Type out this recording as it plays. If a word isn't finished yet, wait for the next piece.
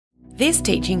This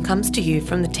teaching comes to you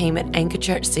from the team at Anchor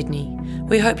Church Sydney.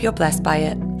 We hope you're blessed by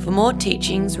it. For more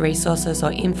teachings, resources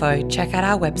or info, check out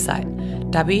our website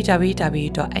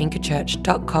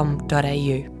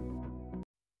www.anchorchurch.com.au.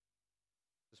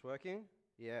 Is working?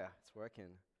 Yeah, it's working.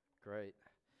 Great.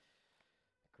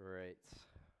 How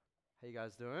you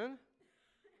guys doing?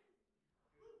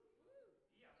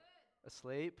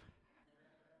 Asleep?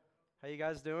 How you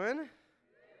guys doing?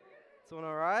 Doing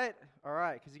all right? All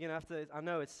right, because you're going to have to, I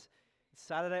know it's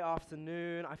Saturday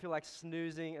afternoon. I feel like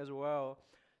snoozing as well.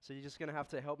 So you're just going to have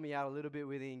to help me out a little bit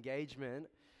with the engagement.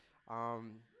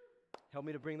 Help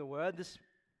me to bring the word I was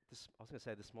going to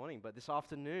say this morning, but this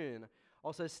afternoon.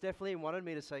 Also, Stephanie wanted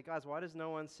me to say, guys, why does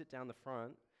no one sit down the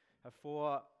front? Have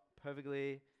 4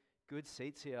 perfectly good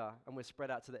seats here, and we're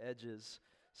spread out to the edges.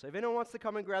 So if anyone wants to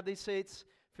come and grab these seats,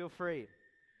 feel free.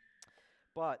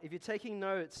 But if you're taking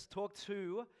notes, talk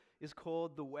 2 is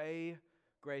called The Way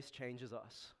Grace Changes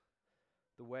Us.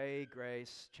 The way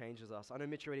grace changes us. I know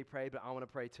Mitch already prayed, but I want to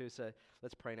pray too, so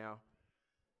let's pray now.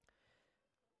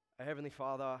 Our Heavenly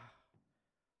Father, I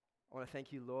want to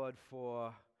thank you, Lord,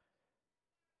 for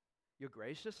your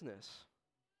graciousness,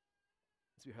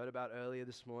 as we heard about earlier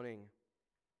this morning.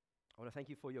 I want to thank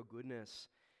you for your goodness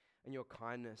and your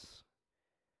kindness,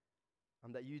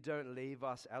 that you don't leave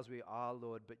us as we are,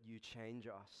 Lord, but you change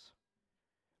us,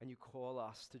 and you call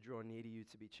us to draw near to you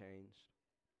to be changed.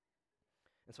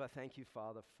 And so I thank you,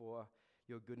 Father, for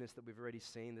your goodness that we've already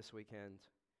seen this weekend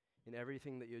in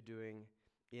everything that you're doing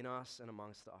in us and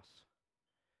amongst us.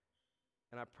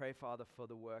 And I pray, Father, for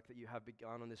the work that you have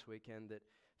begun on this weekend, that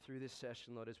through this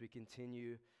session, Lord, as we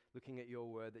continue looking at your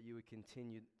word, that you would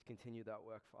continue that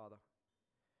work, Father.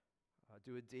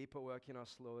 Do a deeper work in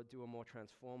us, Lord. Do a more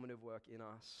transformative work in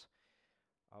us.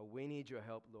 We need your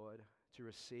help, Lord, to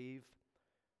receive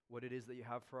what it is that you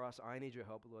have for us. I need your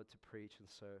help, Lord, to preach. And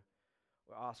so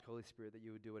we ask, Holy Spirit, that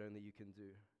you would do what only you can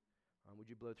do. Would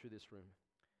you blow through this room?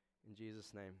 In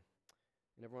Jesus' name.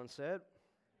 And everyone said?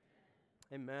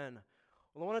 Amen.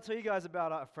 Well, I want to tell you guys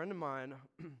about a friend of mine,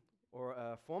 or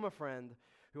a former friend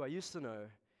who I used to know.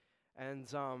 And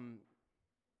I'm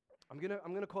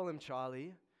gonna call him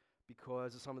Charlie,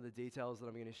 because of some of the details that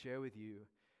I'm going to share with you.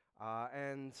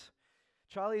 And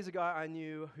Charlie is a guy I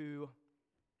knew who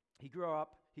he grew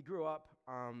up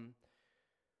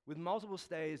with multiple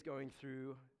stays going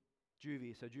through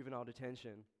juvie, so juvenile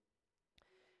detention,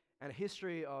 and a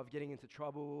history of getting into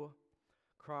trouble,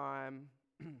 crime,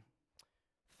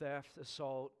 theft,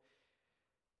 assault.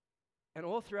 And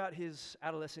all throughout his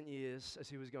adolescent years, as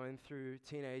he was going through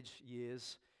teenage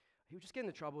years, he would just get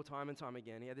into trouble time and time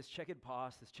again. He had this checkered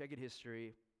past, this checkered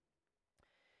history.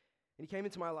 And he came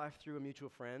into my life through a mutual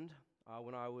friend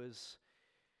when I was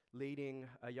leading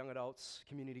a young adults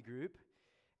community group.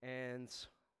 And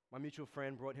my mutual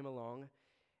friend brought him along.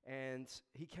 And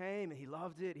he came and he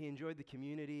loved it. He enjoyed the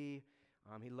community.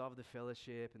 He loved the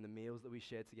fellowship and the meals that we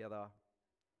shared together.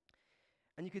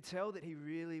 And you could tell that he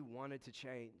really wanted to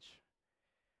change.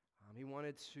 He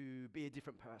wanted to be a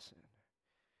different person.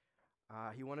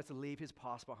 He wanted to leave his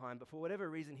past behind, but for whatever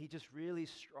reason, he just really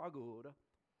struggled.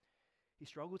 He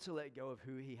struggled to let go of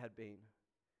who he had been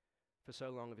for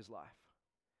so long of his life.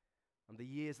 The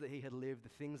years that he had lived, the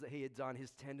things that he had done,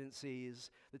 his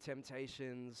tendencies, the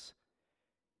temptations,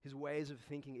 his ways of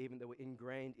thinking even that were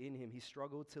ingrained in him. He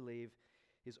struggled to leave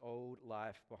his old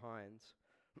life behind.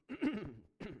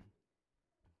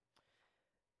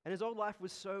 And his old life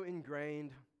was so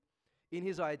ingrained in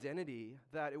his identity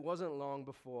that it wasn't long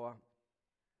before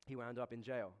he wound up in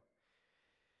jail.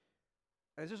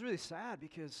 And it's just really sad,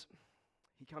 because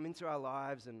he'd come into our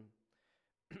lives and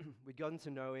we'd gotten to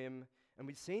know him, and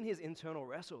we'd seen his internal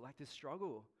wrestle, like this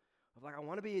struggle of I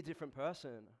want to be a different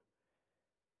person,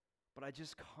 but I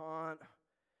just can't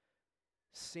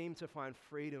seem to find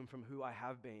freedom from who I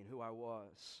have been, who I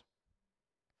was.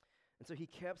 And so he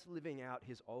kept living out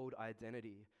his old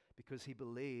identity because he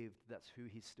believed that's who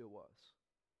he still was.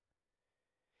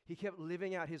 He kept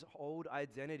living out his old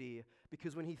identity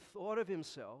because when he thought of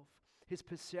himself, his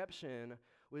perception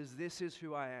was, this is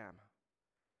who I am.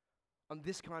 I'm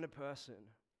this kind of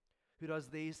person who does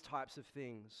these types of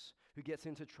things, who gets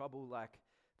into trouble like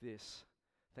this.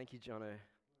 Thank you, Jono.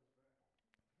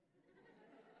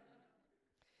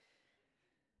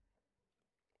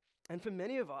 And for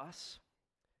many of us,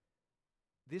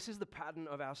 this is the pattern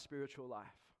of our spiritual life.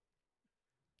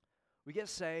 We get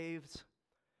saved.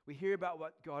 We hear about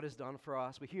what God has done for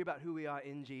us. We hear about who we are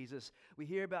in Jesus. We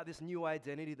hear about this new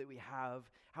identity that we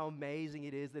have, how amazing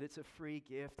it is that it's a free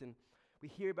gift, and we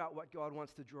hear about what God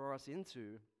wants to draw us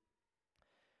into.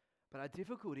 But our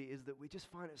difficulty is that we just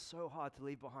find it so hard to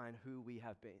leave behind who we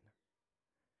have been.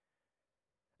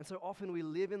 And so often we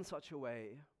live in such a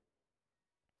way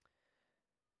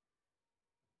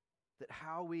that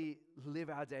how we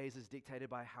live our days is dictated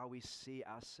by how we see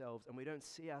ourselves, and we don't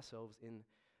see ourselves in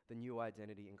the new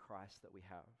identity in Christ that we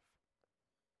have.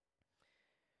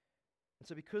 And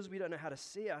so because we don't know how to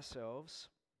see ourselves,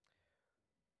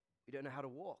 we don't know how to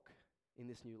walk in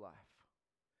this new life.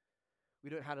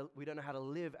 We don't know how to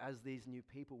live as these new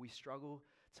people. We struggle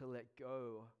to let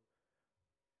go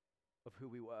of who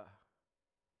we were.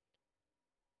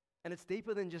 And it's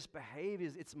deeper than just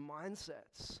behaviors, it's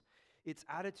mindsets, it's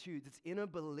attitudes, it's inner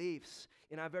beliefs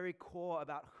in our very core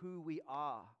about who we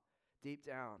are deep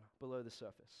down below the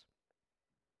surface.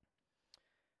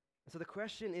 And so the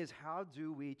question is, how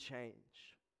do we change?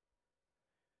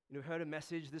 We heard a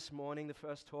message this morning, the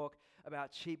first talk,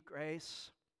 about cheap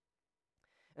grace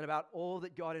and about all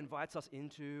that God invites us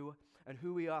into and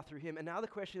who we are through Him. And now the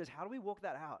question is, how do we walk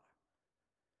that out?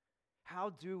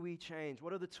 How do we change?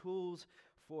 What are the tools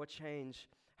for change?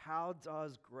 How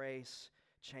does grace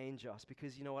change us?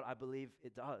 Because you know what? I believe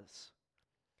it does.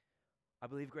 I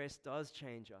believe grace does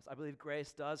change us. I believe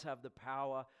grace does have the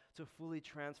power to fully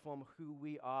transform who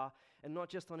we are, and not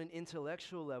just on an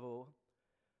intellectual level,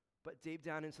 but deep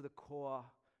down into the core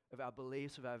of our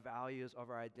beliefs, of our values, of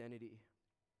our identity,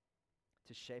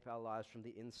 to shape our lives from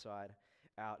the inside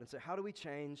out. And so how do we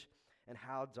change, and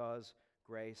how does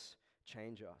grace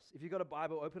change us? If you've got a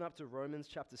Bible, open up to Romans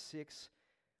chapter 6.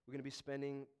 We're going to be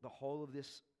spending the whole of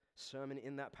this sermon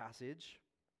in that passage.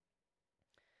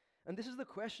 And this is the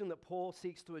question that Paul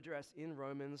seeks to address in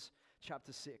Romans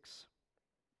chapter 6.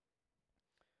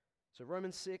 So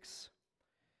Romans 6,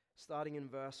 starting in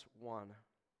verse 1.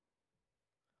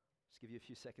 Just give you a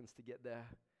few seconds to get there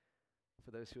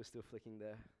for those who are still flicking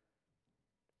there.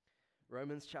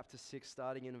 Romans chapter 6,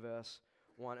 starting in verse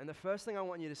 1. And the first thing I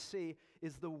want you to see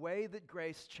is the way that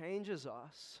grace changes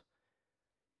us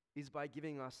is by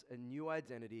giving us a new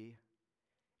identity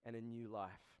and a new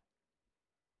life.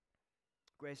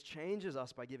 Grace changes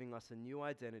us by giving us a new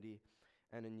identity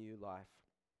and a new life.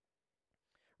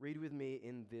 Read with me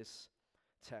in this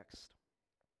text.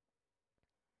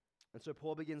 And so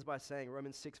Paul begins by saying,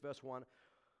 Romans 6 verse 1,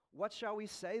 "What shall we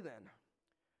say then?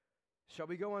 Shall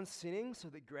we go on sinning so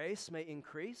that grace may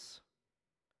increase?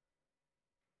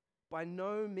 By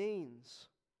no means.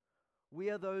 We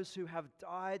are those who have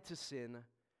died to sin,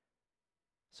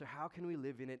 so how can we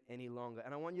live in it any longer?"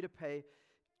 And I want you to pay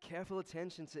careful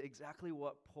attention to exactly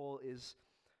what Paul is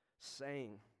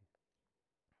saying,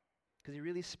 because he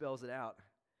really spells it out.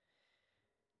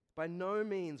 By no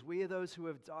means, we are those who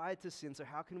have died to sin, so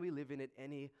how can we live in it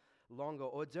any longer?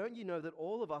 Or don't you know that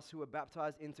all of us who were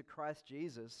baptized into Christ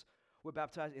Jesus were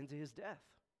baptized into His death?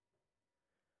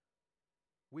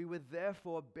 We were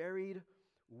therefore buried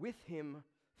with Him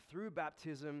through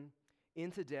baptism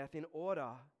into death, in order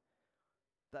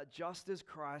that just as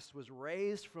Christ was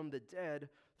raised from the dead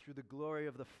through the glory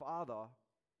of the Father,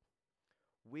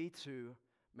 we too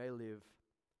may live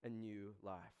a new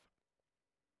life.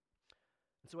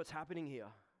 And so what's happening here?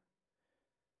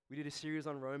 We did a series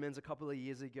on Romans a couple of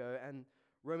years ago, and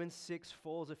Romans 6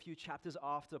 falls a few chapters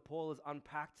after Paul has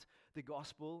unpacked the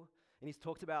gospel, and he's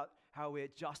talked about how we're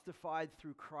justified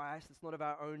through Christ. It's not of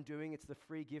our own doing, it's the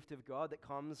free gift of God that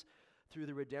comes through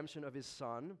the redemption of His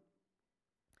Son.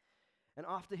 And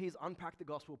after he's unpacked the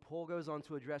gospel, Paul goes on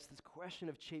to address this question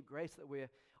of cheap grace that we're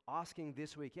asking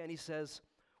this weekend. He says,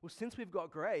 well, since we've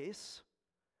got grace,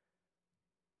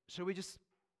 should we just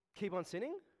keep on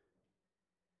sinning?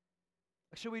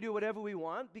 Should we do whatever we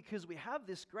want because we have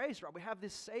this grace, right? We have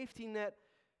this safety net.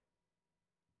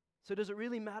 So does it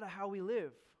really matter how we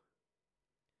live?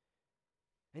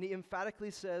 And he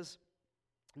emphatically says,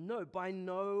 no, by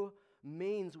no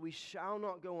means. We shall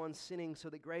not go on sinning so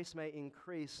that grace may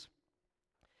increase.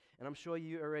 And I'm sure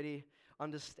you already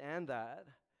understand that.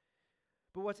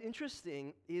 But what's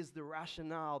interesting is the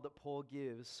rationale that Paul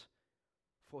gives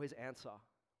for his answer.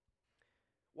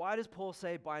 Why does Paul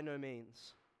say by no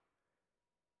means?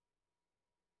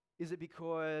 Is it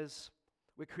because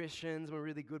we're Christians, we're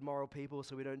really good moral people,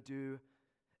 so we don't do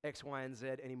X, Y, and Z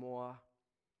anymore?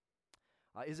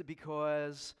 Is it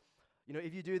because,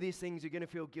 if you do these things, you're going to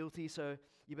feel guilty, so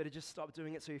you better just stop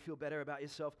doing it so you feel better about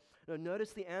yourself? No,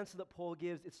 notice the answer that Paul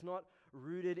gives. It's not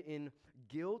rooted in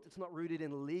guilt. It's not rooted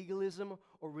in legalism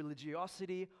or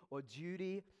religiosity or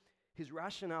duty. His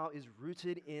rationale is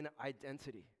rooted in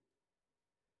identity.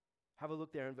 Have a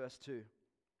look there in verse 2.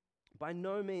 By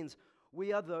no means,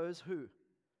 we are those who?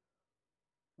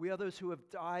 We are those who have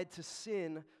died to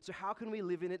sin, so how can we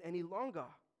live in it any longer?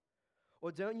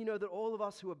 Or don't you know that all of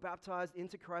us who were baptized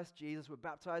into Christ Jesus were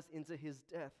baptized into His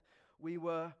death? We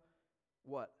were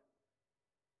what?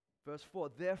 Verse 4,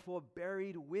 therefore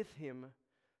buried with him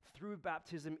through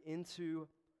baptism into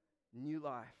new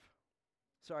life.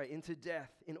 Into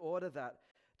death, in order that,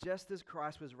 just as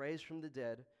Christ was raised from the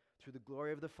dead through the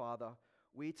glory of the Father,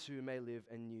 we too may live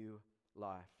a new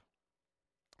life.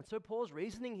 And so Paul's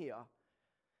reasoning here,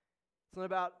 it's not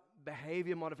about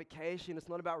behavior modification, it's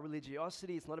not about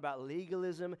religiosity, it's not about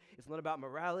legalism, it's not about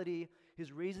morality.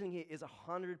 His reasoning here is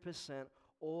 100%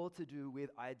 all to do with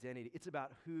identity. It's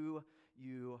about who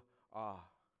you are.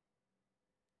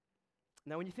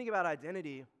 Now, when you think about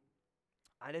identity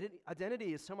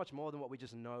is so much more than what we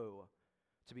just know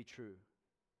to be true.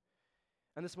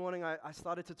 And this morning, I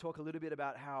started to talk a little bit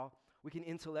about how we can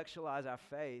intellectualize our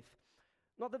faith.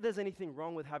 Not that there's anything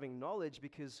wrong with having knowledge,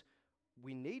 because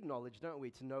we need knowledge, don't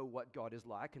we, to know what God is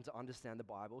like and to understand the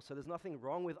Bible. So there's nothing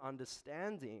wrong with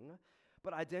understanding,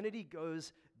 but identity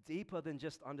goes deeper than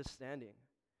just understanding.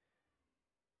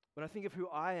 When I think of who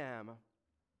I am,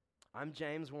 I'm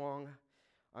James Wong.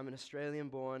 I'm an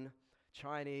Australian-born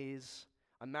Chinese.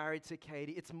 I'm married to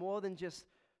Katie. It's more than just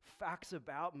facts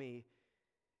about me.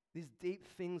 These deep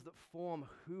things that form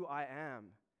who I am.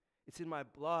 It's in my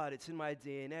blood. It's in my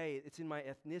DNA. It's in my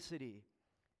ethnicity.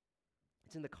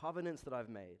 It's in the covenants that I've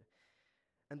made.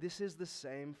 And this is the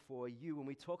same for you. When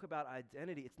we talk about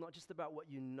identity, it's not just about what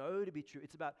you know to be true.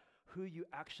 It's about who you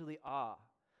actually are.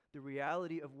 The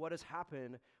reality of what has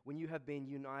happened when you have been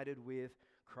united with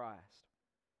Christ.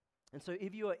 And so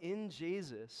if you are in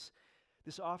Jesus,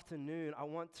 this afternoon, I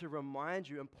want to remind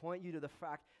you and point you to the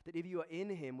fact that if you are in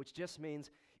him, which just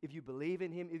means if you believe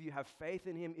in him, if you have faith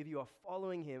in him, if you are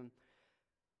following him,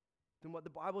 then what the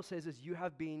Bible says is you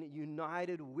have been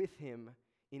united with him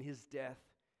in his death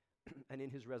and in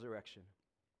his resurrection.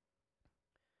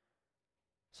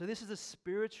 So this is a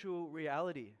spiritual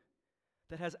reality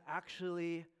that has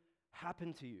actually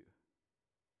happened to you.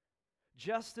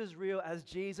 Just as real as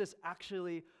Jesus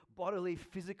actually bodily,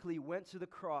 physically went to the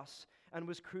cross and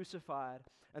was crucified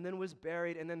and then was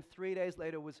buried and then 3 days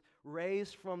later was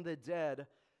raised from the dead,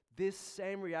 this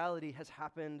same reality has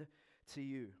happened to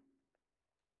you.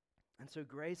 And so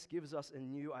grace gives us a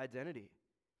new identity.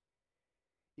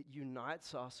 It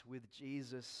unites us with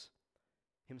Jesus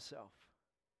himself.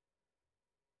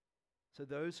 So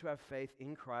those who have faith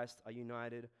in Christ are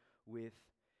united with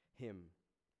him.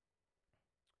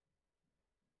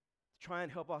 To try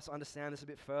and help us understand this a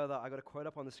bit further, I got a quote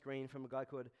up on the screen from a guy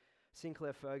called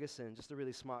Sinclair Ferguson, just a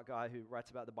really smart guy who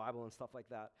writes about the Bible and stuff like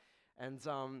that. And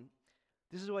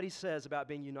this is what he says about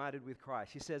being united with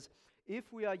Christ. He says,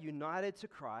 if we are united to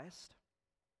Christ,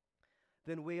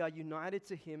 then we are united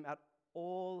to him at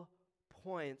all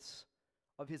points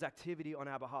of his activity on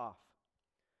our behalf.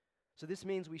 So this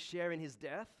means we share in his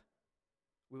death.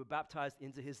 We were baptized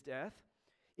into his death.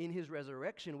 In his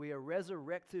resurrection, we are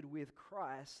resurrected with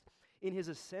Christ. In his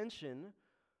ascension,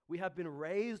 we have been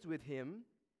raised with him.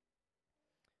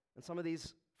 And some of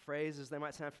these phrases, they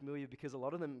might sound familiar because a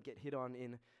lot of them get hit on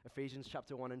in Ephesians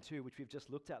chapter 1 and 2, which we've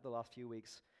just looked at the last few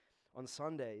weeks on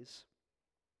Sundays.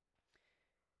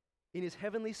 In his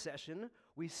heavenly session,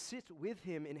 we sit with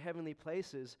him in heavenly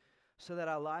places so that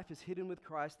our life is hidden with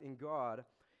Christ in God,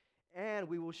 and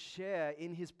we will share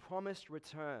in his promised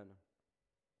return.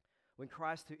 When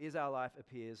Christ, who is our life,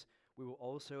 appears, we will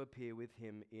also appear with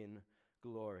him in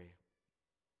glory.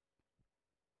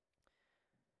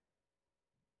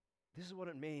 This is what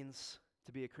it means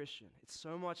to be a Christian. It's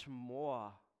so much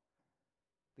more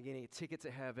than getting a ticket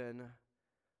to heaven,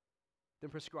 than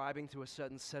prescribing to a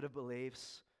certain set of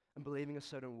beliefs and believing a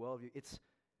certain worldview. It's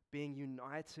being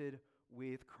united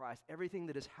with Christ. Everything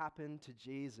that has happened to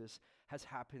Jesus has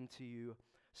happened to you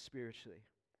spiritually.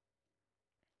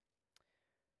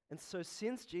 And so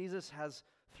since Jesus has,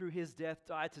 through his death,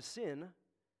 died to sin,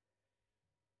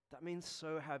 that means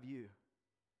so have you.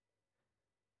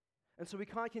 And so we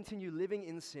can't continue living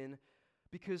in sin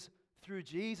because through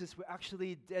Jesus, we're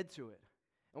actually dead to it.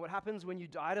 And what happens when you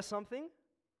die to something?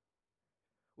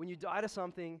 When you die to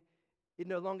something, it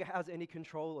no longer has any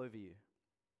control over you.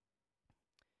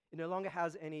 It no longer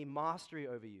has any mastery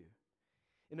over you.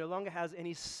 It no longer has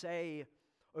any say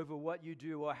over what you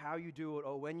do or how you do it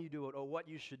or when you do it or what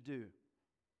you should do.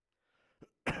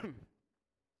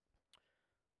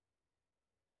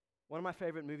 One of my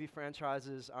favorite movie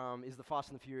franchises is The Fast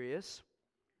and the Furious.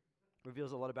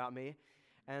 Reveals a lot about me.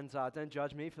 And don't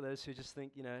judge me for those who just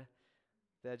think,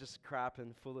 they're just crap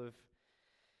and full of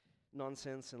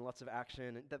nonsense and lots of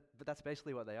action. But that's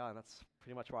basically what they are, and that's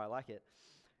pretty much why I like it.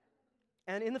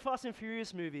 And in the Fast and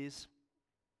Furious movies,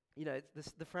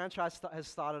 the franchise has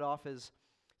started off as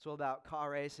it's all about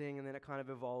car racing, and then it kind of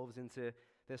evolves into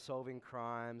they're solving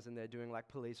crimes and they're doing like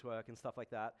police work and stuff like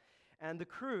that. And the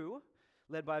crew,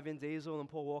 led by Vin Diesel and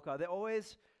Paul Walker, they're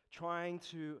always trying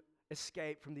to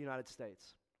escape from the United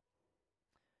States.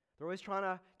 They're always trying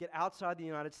to get outside the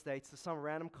United States to some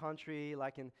random country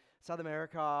like in South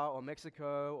America or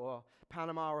Mexico or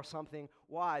Panama or something.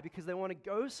 Why? Because they want to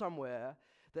go somewhere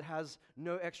that has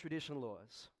no extradition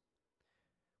laws,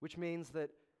 which means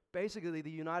that basically the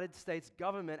United States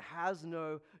government has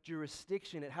no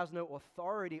jurisdiction, it has no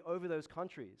authority over those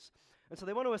countries. And so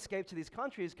they want to escape to these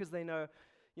countries because they know,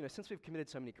 since we've committed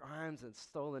so many crimes and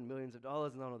stolen millions of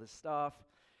dollars and all this stuff,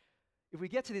 if we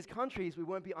get to these countries, we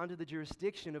won't be under the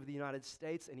jurisdiction of the United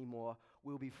States anymore.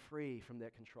 We'll be free from their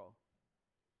control.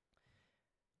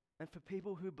 And for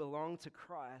people who belong to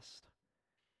Christ,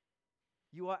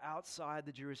 you are outside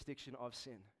the jurisdiction of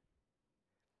sin.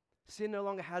 Sin no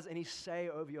longer has any say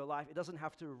over your life. It doesn't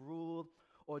have to rule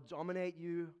or dominate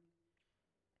you.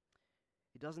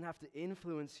 It doesn't have to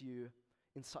influence you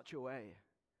in such a way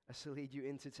as to lead you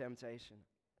into temptation.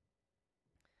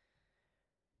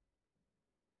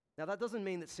 Now, that doesn't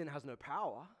mean that sin has no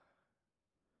power.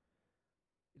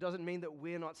 It doesn't mean that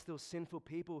we're not still sinful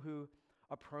people who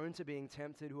are prone to being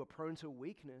tempted, who are prone to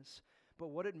weakness. But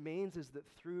what it means is that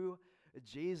through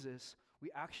Jesus, we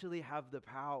actually have the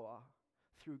power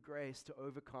through grace to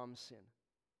overcome sin.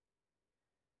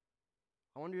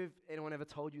 I wonder if anyone ever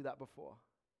told you that before.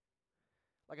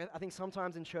 I think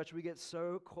sometimes in church we get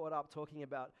so caught up talking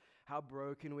about how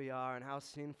broken we are and how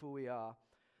sinful we are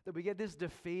that we get this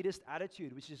defeatist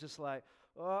attitude, which is just like,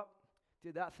 oh,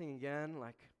 did that thing again,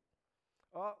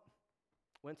 oh,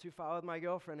 went too far with my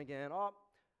girlfriend again, oh,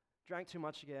 drank too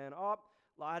much again, oh,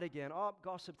 lied again, oh,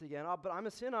 gossiped again, oh, but I'm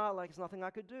a sinner, there's nothing I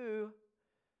could do.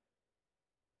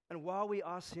 And while we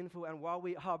are sinful and while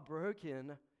we are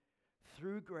broken,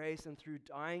 through grace and through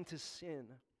dying to sin,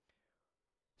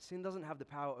 sin doesn't have the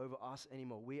power over us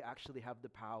anymore. We actually have the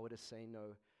power to say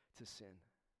no to sin.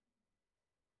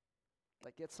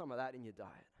 Get some of that in your diet.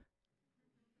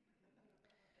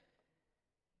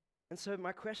 And so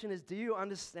my question is, do you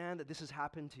understand that this has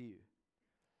happened to you?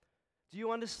 Do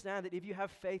you understand that if you have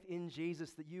faith in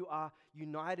Jesus, that you are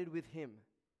united with him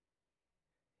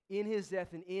in his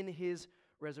death and in his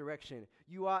resurrection?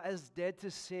 You are as dead to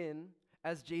sin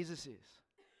as Jesus is.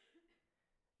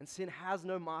 And sin has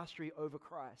no mastery over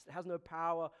Christ. It has no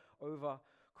power over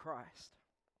Christ.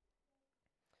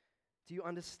 Do you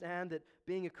understand that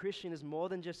being a Christian is more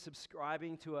than just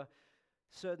subscribing to a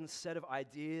certain set of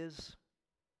ideas,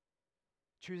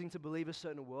 choosing to believe a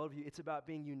certain worldview? It's about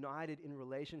being united in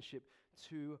relationship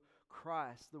to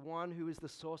Christ, the one who is the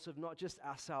source of not just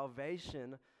our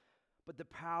salvation, but the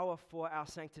power for our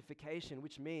sanctification,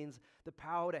 which means the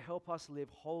power to help us live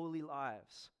holy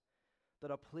lives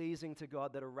that are pleasing to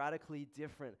God, that are radically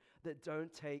different, that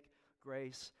don't take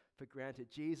grace for granted.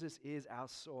 Jesus is our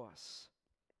source.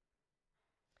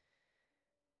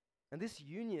 And this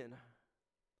union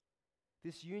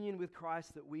with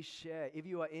Christ that we share, if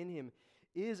you are in him,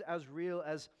 is as real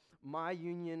as my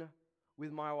union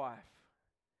with my wife,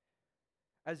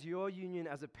 as your union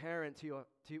as a parent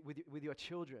with your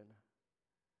children.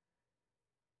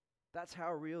 That's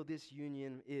how real this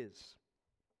union is.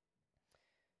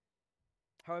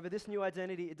 However, this new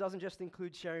identity, it doesn't just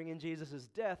include sharing in Jesus'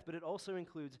 death, but it also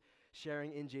includes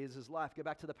sharing in Jesus' life. Go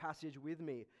back to the passage with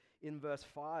me in verse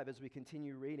 5 as we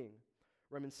continue reading.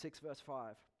 Romans 6, verse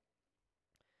 5.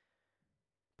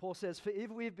 Paul says, "For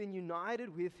if we've been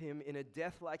united with him in a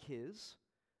death like his,"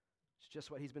 it's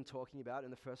just what he's been talking about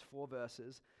in the first 4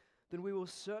 verses, "then we will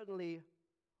certainly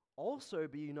also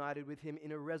be united with him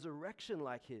in a resurrection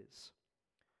like his.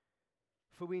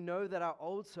 For we know that our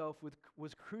old self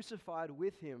was crucified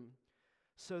with him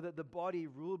so that the body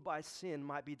ruled by sin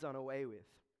might be done away with."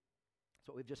 That's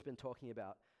what we've just been talking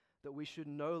about, that we should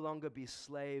no longer be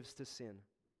slaves to sin,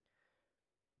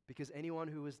 because anyone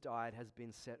who has died has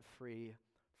been set free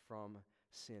from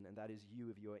sin, and that is you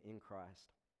if you are in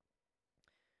Christ.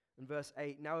 In verse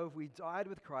 8, "Now if we died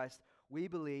with Christ, we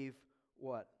believe,"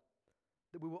 what?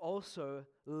 "That we will also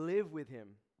live with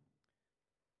him.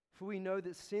 For we know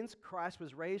that since Christ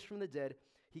was raised from the dead,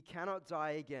 he cannot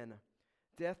die again.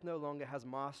 Death no longer has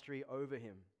mastery over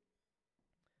him.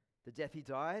 The death he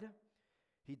died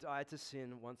to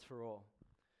sin once for all.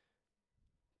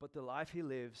 But the life he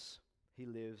lives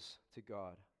to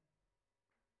God."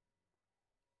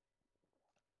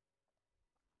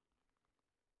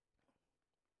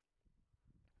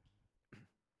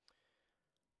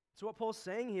 So what Paul's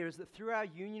saying here is that through our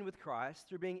union with Christ,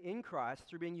 through being in Christ,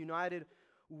 through being united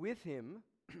with him,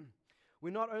 we're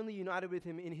not only united with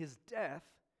him in his death,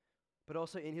 but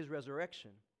also in his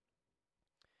resurrection.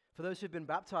 For those who've been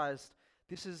baptized,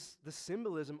 this is the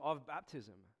symbolism of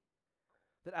baptism.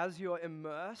 That as you're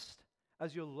immersed,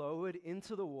 as you're lowered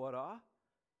into the water,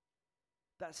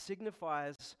 that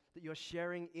signifies that you're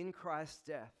sharing in Christ's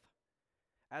death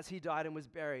as he died and was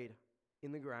buried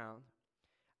in the ground.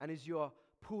 And as you're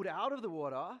pulled out of the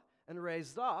water and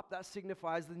raised up, that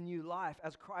signifies the new life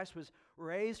as Christ was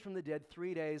raised from the dead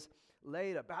 3 days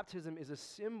later. Baptism is a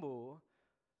symbol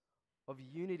of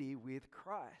unity with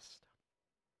Christ.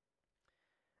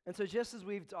 And so just as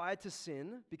we've died to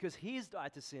sin, because he's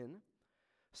died to sin,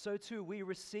 so too we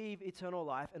receive eternal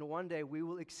life, and one day we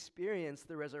will experience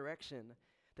the resurrection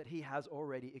that he has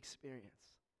already experienced.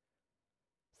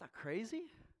 Is that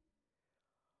crazy?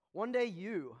 One day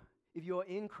you, if you're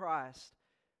in Christ,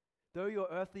 though your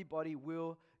earthly body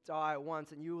will die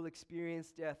once and you will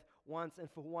experience death once and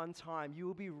for one time, you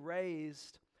will be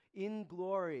raised in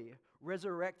glory,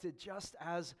 resurrected just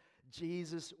as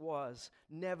Jesus was,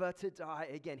 never to die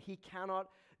again. He cannot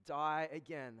die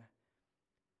again.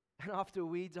 And after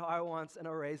we die once and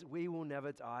are raised, we will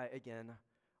never die again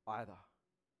either.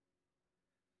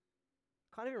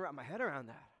 Can't even wrap my head around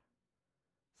that.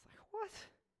 It's like, what?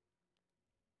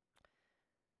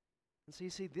 And so you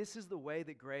see, this is the way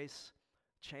that grace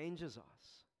changes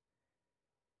us.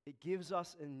 It gives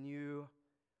us a new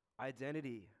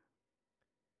identity.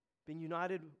 Being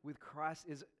united with Christ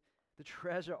is the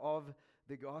treasure of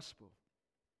the gospel.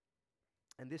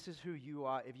 And this is who you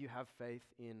are if you have faith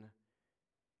in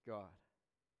God.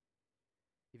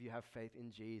 If you have faith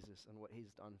in Jesus and what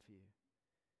he's done for you.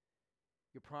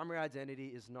 Your primary identity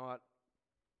is not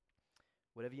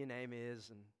whatever your name is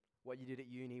and what you did at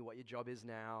uni, what your job is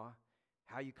now,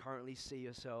 how you currently see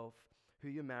yourself, who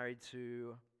you're married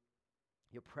to,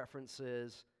 your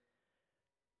preferences.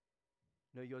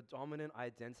 No, your dominant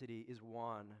identity is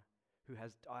one who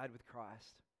has died with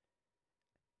Christ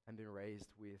and been raised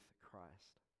with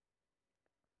Christ.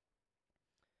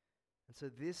 And so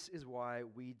this is why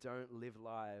we don't live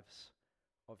lives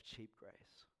of cheap grace.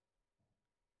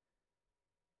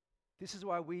 This is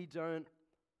why we don't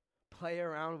play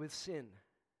around with sin,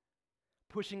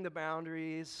 pushing the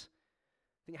boundaries,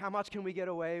 think how much can we get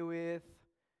away with?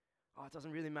 Oh, it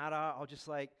doesn't really matter. I'll just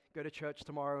go to church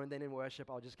tomorrow and then in worship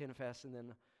I'll just confess and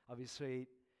then I'll be sweet.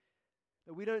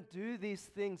 But we don't do these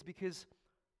things because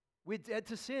we're dead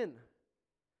to sin.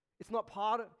 It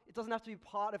doesn't have to be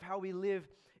part of how we live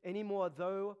anymore,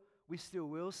 though we still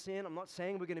will sin. I'm not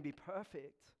saying we're going to be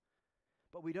perfect,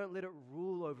 but we don't let it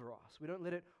rule over us. We don't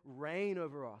let it reign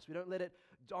over us. We don't let it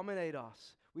dominate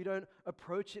us. We don't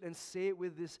approach it and see it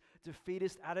with this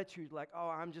defeatist attitude like, oh,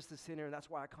 I'm just a sinner and that's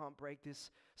why I can't break this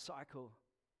cycle.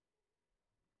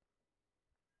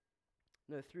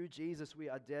 No, through Jesus we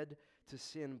are dead to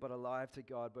sin but alive to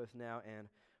God both now and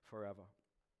forever.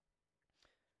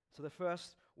 So the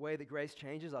first way that grace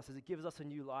changes us is it gives us a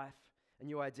new life, a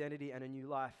new identity and a new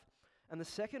life. And the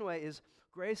second way is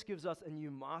grace gives us a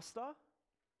new master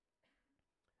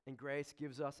and grace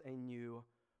gives us a new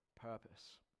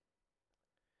purpose.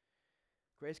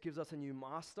 Grace gives us a new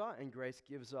master and grace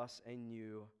gives us a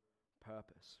new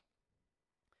purpose.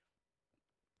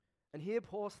 And here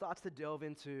Paul starts to delve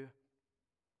into,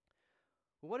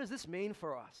 well, what does this mean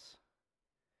for us?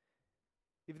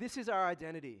 If this is our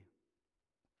identity,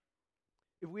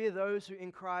 if we are those who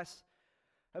in Christ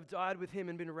have died with him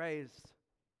and been raised,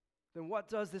 then what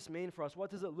does this mean for us?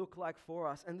 What does it look like for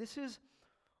us? And this is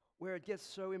where it gets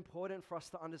so important for us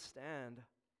to understand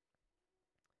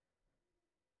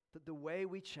that the way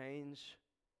we change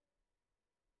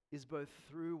is both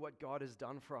through what God has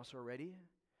done for us already,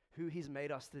 who he's made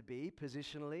us to be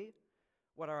positionally,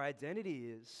 what our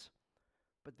identity is,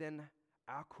 but then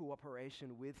our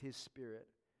cooperation with his Spirit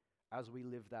as we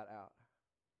live that out.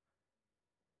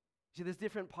 See, there's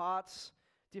different parts,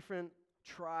 different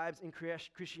tribes in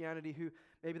Christianity who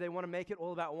maybe they want to make it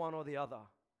all about one or the other.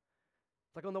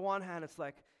 It's like on the one hand, it's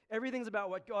like everything's about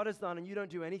what God has done and you don't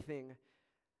do anything.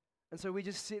 And so we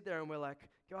just sit there and we're like,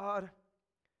 God,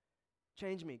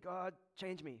 change me. God,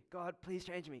 change me. God, please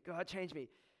change me. God, change me.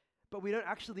 But we don't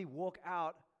actually walk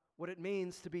out what it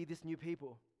means to be this new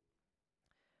people.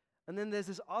 And then there's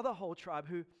this other whole tribe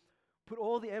who put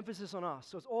all the emphasis on us.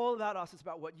 So it's all about us. It's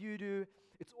about what you do.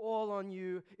 It's all on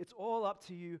you. It's all up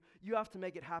to you. You have to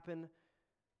make it happen.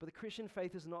 But the Christian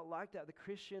faith is not like that. The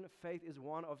Christian faith is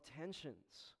one of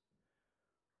tensions,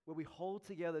 where we hold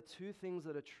together two things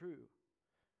that are true.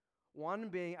 One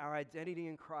being our identity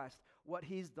in Christ, what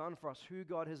he's done for us, who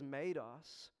God has made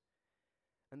us,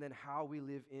 and then how we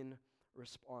live in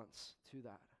response to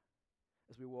that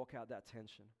as we walk out that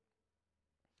tension.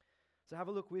 So have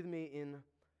a look with me in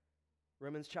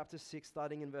Romans chapter 6,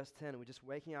 starting in verse 10. We're just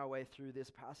waking our way through this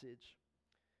passage.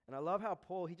 And I love how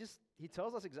Paul, he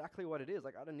tells us exactly what it is.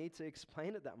 Like, I don't need to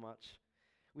explain it that much.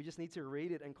 We just need to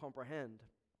read it and comprehend.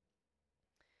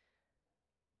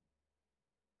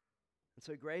 And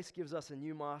so grace gives us a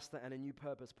new master and a new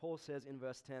purpose. Paul says in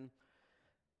verse 10,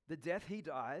 the death he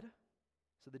died,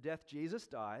 so the death Jesus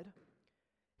died,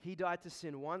 he died to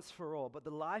sin once for all, but the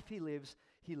life he lives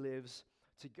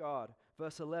to God.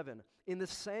 Verse 11, in the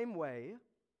same way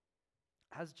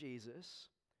as Jesus,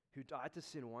 who died to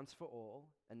sin once for all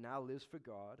and now lives for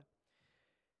God,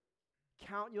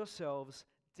 count yourselves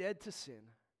dead to sin,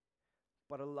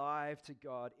 but alive to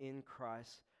God in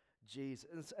Christ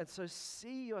Jesus. And so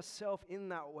see yourself in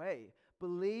that way.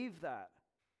 Believe that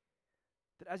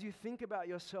as you think about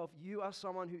yourself, you are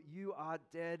someone who you are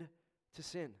dead to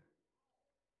sin,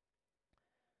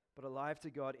 but alive to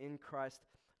God in Christ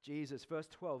Jesus. Verse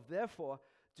 12, therefore,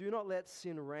 do not let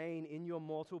sin reign in your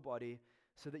mortal body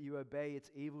so that you obey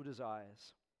its evil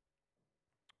desires.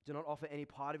 Do not offer any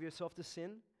part of yourself to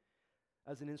sin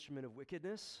as an instrument of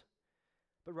wickedness,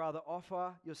 but rather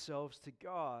offer yourselves to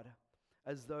God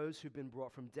as those who've been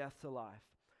brought from death to life,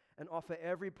 and offer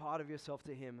every part of yourself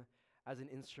to Him as an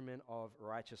instrument of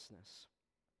righteousness.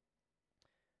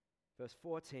 Verse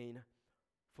 14,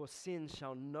 for sin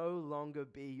shall no longer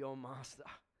be your master.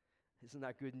 Isn't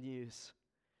that good news?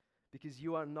 Because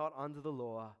you are not under the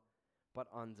law, but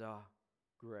under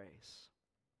grace.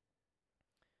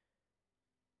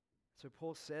 So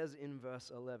Paul says in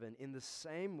verse 11, in the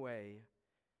same way,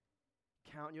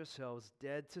 count yourselves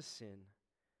dead to sin,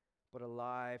 but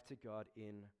alive to God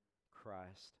in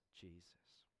Christ Jesus.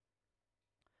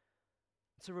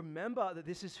 So remember that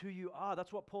this is who you are.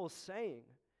 That's what Paul's saying.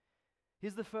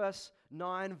 Here's the first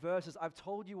 9 verses. I've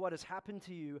told you what has happened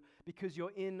to you because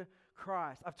you're in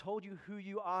Christ. I've told you who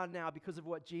you are now because of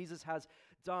what Jesus has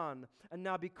done. And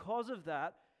now because of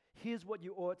that, here's what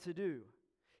you ought to do.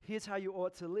 Here's how you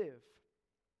ought to live.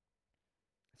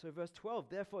 So verse 12,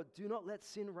 therefore do not let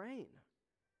sin reign.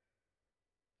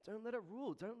 Don't let it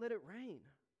rule. Don't let it reign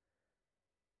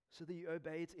so that you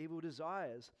obey its evil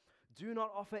desires. Do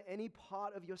not offer any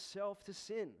part of yourself to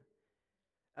sin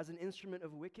as an instrument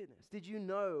of wickedness. Did you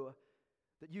know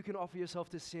that you can offer yourself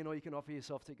to sin or you can offer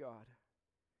yourself to God?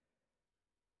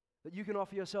 That you can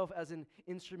offer yourself as an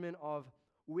instrument of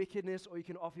wickedness or you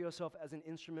can offer yourself as an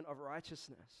instrument of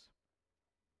righteousness.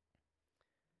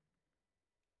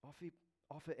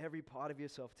 Offer every part of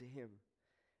yourself to Him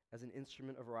as an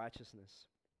instrument of righteousness.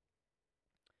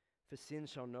 For sin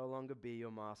shall no longer be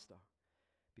your master,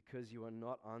 because you are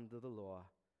not under the law,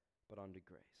 but under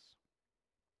grace.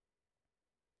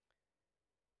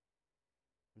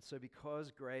 And so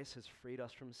because grace has freed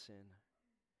us from sin,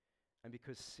 and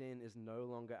because sin is no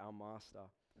longer our master,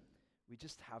 we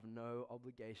just have no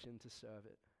obligation to serve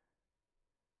it.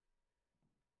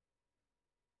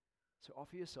 So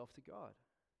offer yourself to God.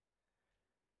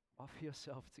 Offer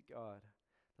yourself to God.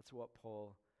 That's what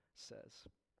Paul says.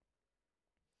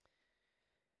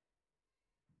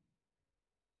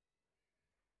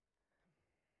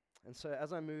 And so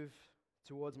as I move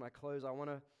towards my close, I want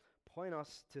to point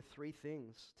us to 3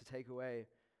 things to take away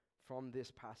from this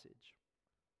passage.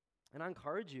 And I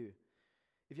encourage you,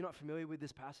 if you're not familiar with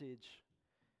this passage,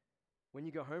 when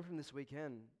you go home from this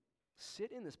weekend,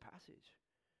 sit in this passage.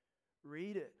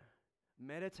 Read it.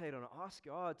 Meditate on it. Ask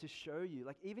God to show you.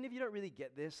 Like, even if you don't really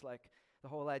get this, like the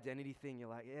whole identity thing, you're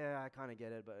like, yeah, I kind of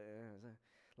get it, but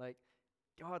like,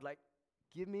 God, like,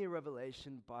 give me a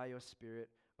revelation by your Spirit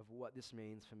of what this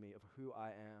means for me, of who I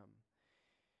am.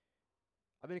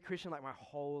 I've been a Christian like my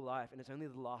whole life, and it's only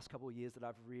the last couple of years that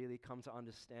I've really come to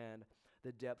understand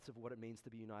the depths of what it means to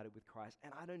be united with Christ.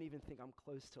 And I don't even think I'm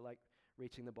close to like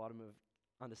reaching the bottom of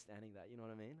understanding that, you know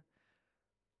what I mean?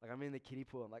 Like I'm in the kiddie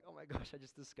pool, I'm like, oh my gosh, I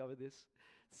just discovered this.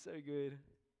 It's so good,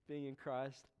 being in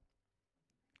Christ.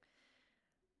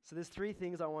 So there's 3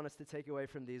 things I want us to take away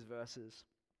from these verses.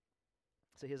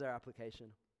 So here's our application.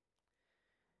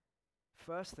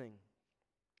 First thing,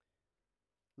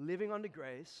 living under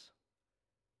grace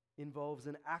involves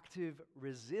an active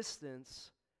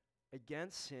resistance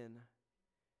against sin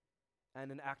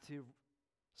and an active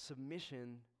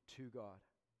submission to God.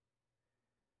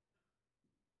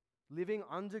 Living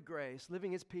under grace,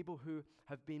 living as people who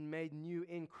have been made new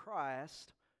in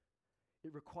Christ,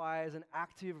 it requires an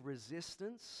active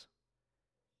resistance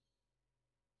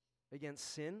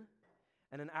against sin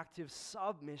and an active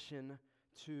submission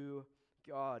to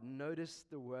God. Notice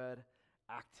the word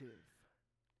active.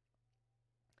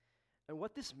 And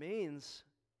what this means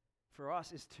for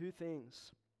us is 2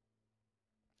 things.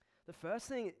 The first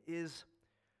thing is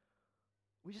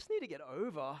we just need to get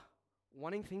over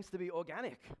wanting things to be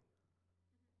organic.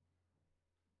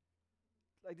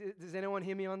 Like, does anyone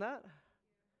hear me on that?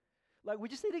 Like, we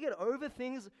just need to get over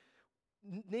things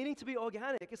needing to be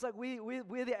organic. It's like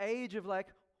we're the age of like,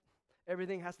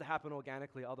 everything has to happen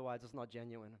organically, otherwise it's not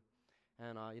genuine.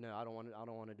 And I don't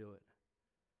want to do it.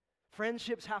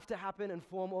 Friendships have to happen and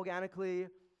form organically.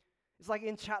 It's like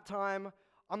in chat time,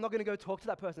 I'm not going to go talk to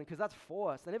that person because that's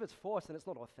forced. And if it's forced, then it's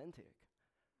not authentic,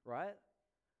 right?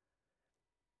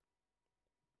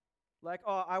 Like,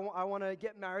 I want to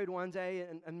get married one day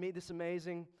and meet this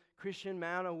amazing Christian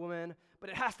man or woman, but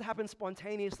it has to happen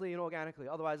spontaneously and organically,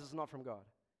 otherwise it's not from God.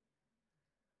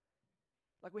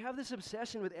 Like, we have this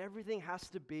obsession with everything has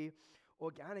to be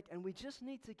organic, and we just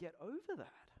need to get over that.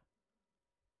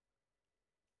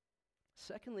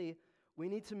 Secondly, we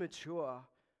need to mature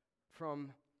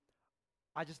from,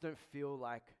 I just don't feel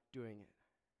like doing it.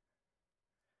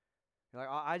 Like,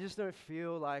 I just don't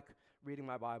feel like reading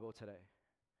my Bible today.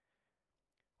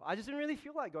 I just didn't really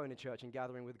feel like going to church and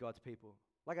gathering with God's people.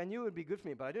 Like, I knew it would be good for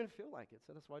me, but I didn't feel like it,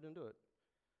 so that's why I didn't do it.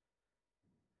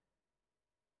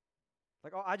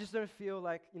 Like, I just don't feel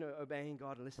like, obeying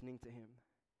God and listening to Him.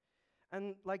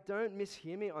 And, like, don't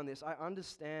mishear me on this. I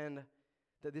understand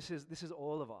that this is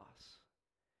all of us.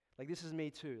 Like, this is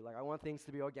me too. Like, I want things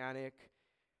to be organic,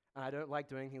 and I don't like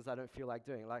doing things I don't feel like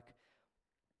doing. Like,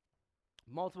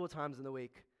 multiple times in the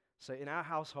week, so in our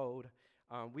household,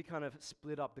 we kind of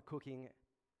split up the cooking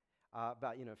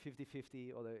about,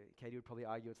 50-50, although Katie would probably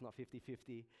argue it's not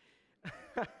 50-50.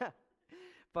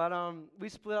 But we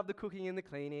split up the cooking and the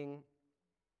cleaning,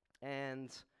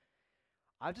 and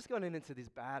I've just gotten into these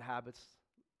bad habits,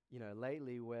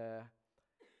 lately where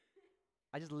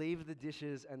I just leave the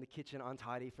dishes and the kitchen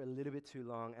untidy for a little bit too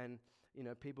long, and,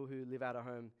 people who live out of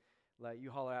home, like,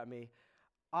 you holler at me.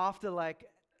 After, like,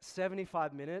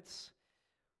 75 minutes,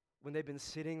 when they've been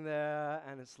sitting there,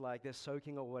 and it's like they're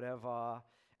soaking or whatever,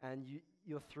 and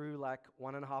you're through, like,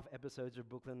 1.5 episodes of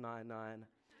Brooklyn Nine-Nine,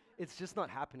 it's just not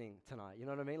happening tonight, you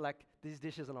know what I mean? Like, these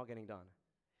dishes are not getting done.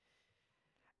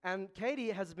 And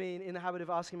Katie has been in the habit of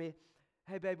asking me,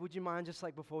 hey, babe, would you mind just,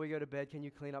 like, before we go to bed, can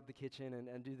you clean up the kitchen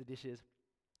and do the dishes?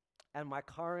 And my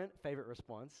current favorite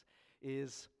response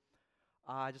is,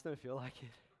 I just don't feel like it.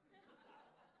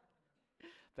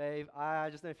 Babe, I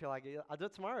just don't feel like it. I'll do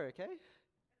it tomorrow, okay?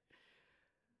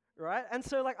 Right? And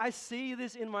so, like, I see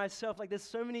this in myself. Like, there's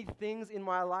so many things in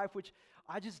my life which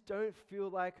I just don't feel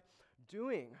like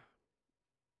doing.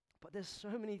 But there's so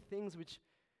many things which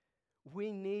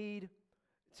we need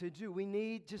to do. We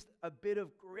need just a bit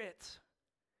of grit.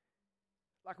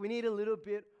 Like, we need a little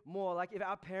bit more. Like, if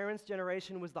our parents'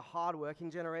 generation was the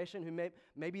hard-working generation who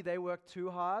maybe they worked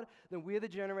too hard, then we're the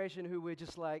generation who we're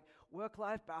just like,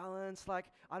 work-life balance, like,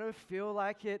 I don't feel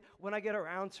like it when I get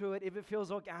around to it, if it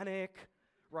feels organic,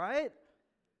 right?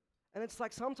 And it's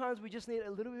like sometimes we just need a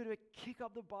little bit of a kick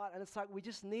up the butt, and it's like we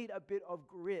just need a bit of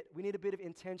grit. We need a bit of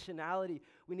intentionality.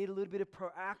 We need a little bit of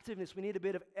proactiveness. We need a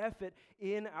bit of effort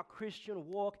in our Christian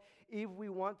walk if we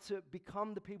want to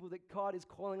become the people that God is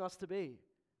calling us to be.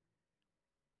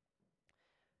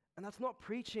 And that's not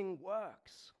preaching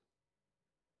works.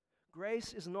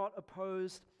 Grace is not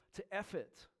opposed to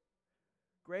effort.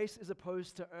 Grace is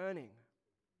opposed to earning.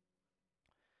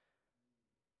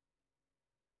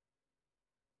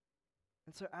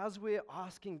 And so as we're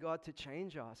asking God to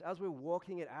change us, as we're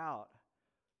walking it out,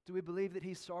 do we believe that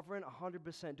He's sovereign?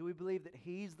 100%. Do we believe that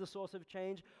He's the source of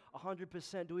change?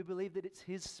 100%. Do we believe that it's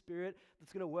His Spirit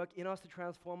that's going to work in us to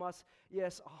transform us?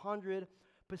 Yes, 100%.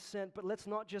 But let's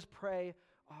not just pray,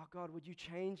 oh God, would you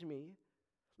change me?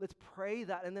 Let's pray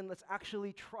that, and then let's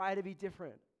actually try to be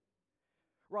different.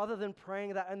 Rather than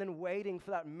praying that and then waiting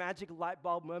for that magic light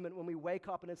bulb moment when we wake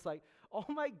up and it's like, oh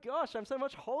my gosh, I'm so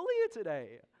much holier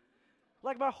today.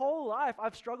 Like, my whole life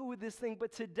I've struggled with this thing,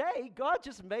 but today God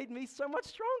just made me so much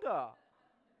stronger.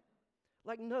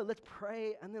 Like, no, let's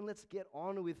pray and then let's get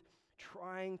on with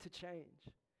trying to change.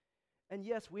 And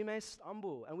yes, we may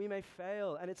stumble and we may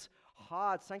fail, and it's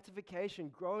hard. Sanctification,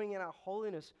 growing in our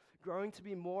holiness, growing to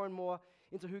be more and more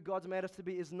into who God's made us to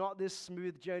be is not this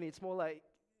smooth journey. It's more like,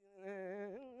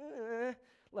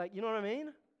 you know what I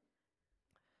mean?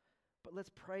 But let's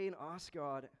pray and ask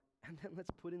God, and then let's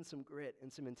put in some grit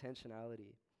and some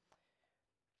intentionality.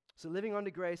 So living under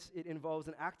grace, it involves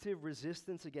an active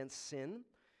resistance against sin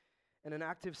and an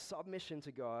active submission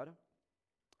to God.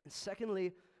 And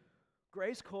secondly,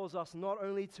 grace calls us not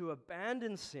only to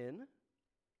abandon sin,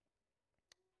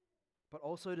 but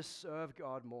also to serve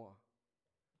God more.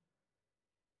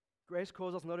 Grace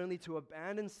calls us not only to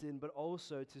abandon sin, but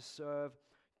also to serve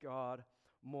God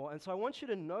more. And so I want you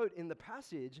to note in the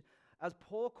passage, as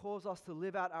Paul calls us to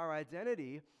live out our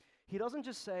identity, he doesn't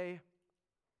just say,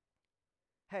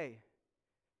 hey,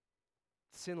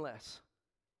 sin less.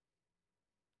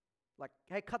 Like,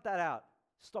 hey, cut that out.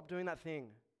 Stop doing that thing.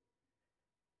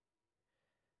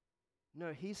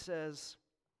 No, he says,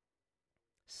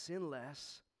 sin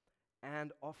less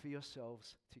and offer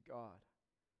yourselves to God.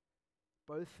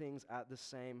 Both things at the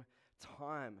same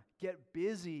time. Get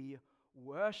busy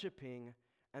worshiping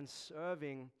and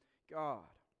serving God.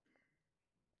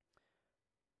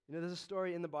 You know, there's a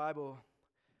story in the Bible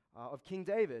of King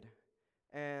David,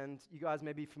 and you guys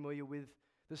may be familiar with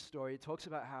this story. It talks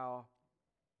about how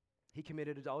he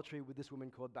committed adultery with this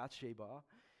woman called Bathsheba,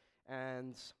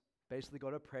 and basically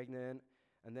got her pregnant,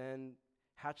 and then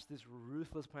hatched this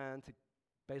ruthless plan to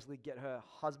basically get her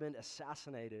husband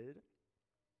assassinated.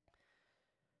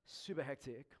 Super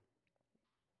hectic.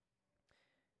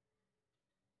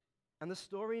 And the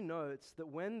story notes that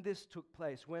when this took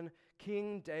place, when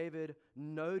King David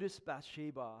noticed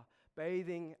Bathsheba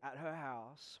bathing at her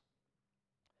house,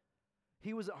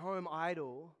 he was at home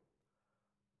idle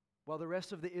while the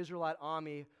rest of the Israelite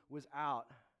army was out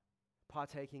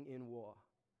partaking in war.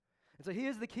 And so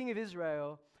here's the king of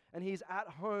Israel, and he's at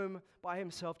home by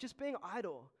himself, just being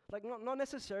idle. Like not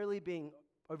necessarily being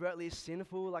overtly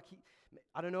sinful, like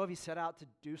I don't know if he set out to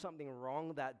do something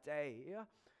wrong that day,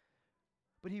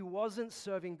 but he wasn't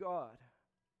serving God.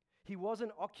 He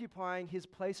wasn't occupying his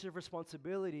place of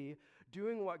responsibility,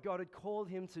 doing what God had called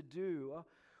him to do,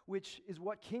 which is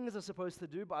what kings are supposed to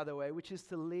do, by the way, which is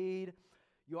to lead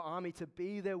your army, to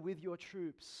be there with your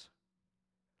troops,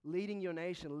 leading your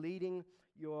nation, leading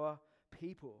your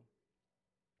people.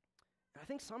 And I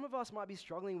think some of us might be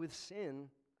struggling with sin,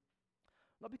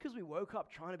 not because we woke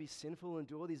up trying to be sinful and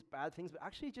do all these bad things, but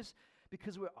actually just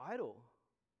because we're idle,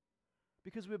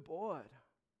 because we're bored,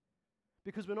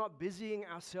 because we're not busying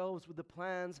ourselves with the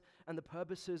plans and the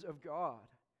purposes of God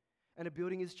and of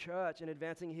building His church and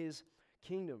advancing His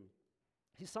kingdom.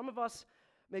 See, some of us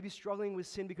may be struggling with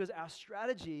sin because our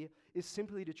strategy is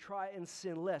simply to try and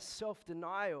sin less,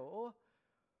 self-denial,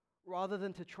 rather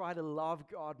than to try to love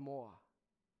God more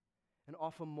and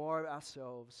offer more of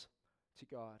ourselves to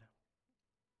God.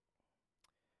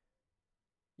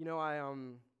 You know, I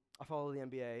follow the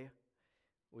NBA.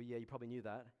 Well, yeah, you probably knew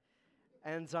that.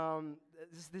 And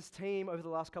this team over the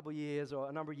last couple of years, or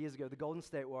a number of years ago, the Golden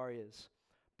State Warriors,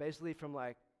 basically from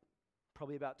like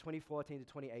probably about 2014 to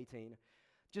 2018,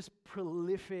 just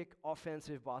prolific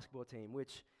offensive basketball team,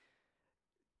 which,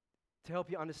 to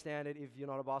help you understand it if you're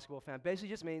not a basketball fan, basically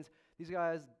just means these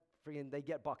guys, they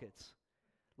get buckets.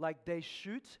 Like they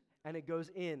shoot and it goes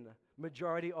in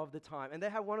majority of the time. And they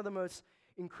have one of the most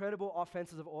incredible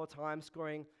offenses of all time,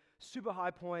 scoring super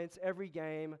high points every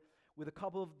game with a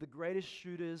couple of the greatest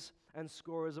shooters and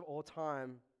scorers of all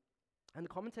time. And the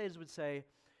commentators would say,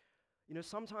 you know,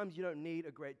 sometimes you don't need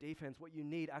a great defense. What you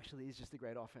need actually is just a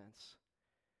great offense.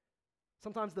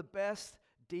 Sometimes the best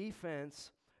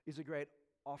defense is a great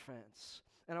offense.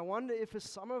 And I wonder if for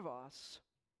some of us,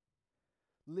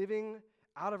 living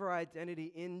out of our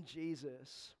identity in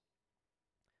Jesus,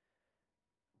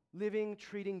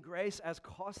 treating grace as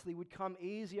costly would come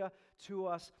easier to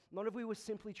us, not if we were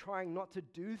simply trying not to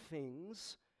do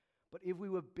things, but if we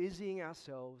were busying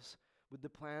ourselves with the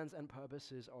plans and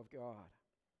purposes of God.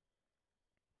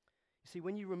 You see,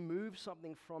 when you remove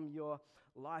something from your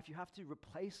life, you have to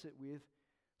replace it with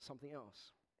something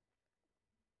else.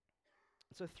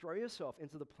 So throw yourself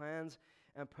into the plans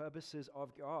and purposes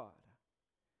of God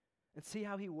and see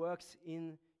how He works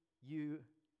in you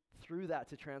through that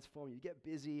to transform you. Get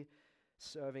busy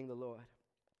serving the Lord.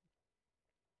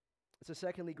 So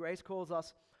secondly, grace calls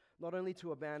us not only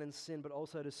to abandon sin, but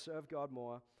also to serve God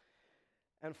more.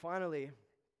 And finally,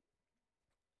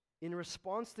 in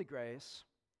response to grace,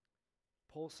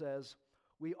 Paul says,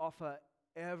 we offer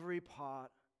every part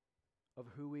of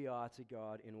who we are to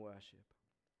God in worship.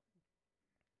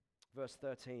 Verse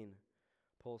 13,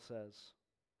 Paul says,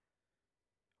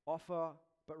 offer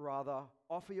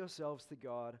yourselves to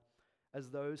God as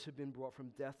those who've been brought from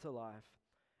death to life,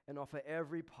 and offer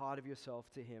every part of yourself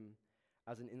to Him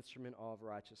as an instrument of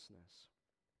righteousness.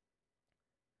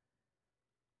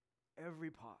 Every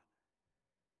part.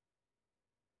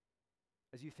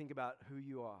 As you think about who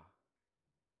you are,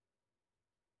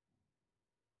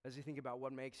 as you think about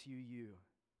what makes you you,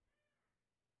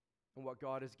 and what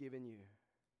God has given you.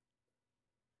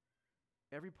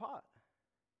 Every part.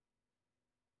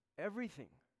 Everything.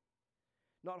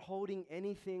 Not holding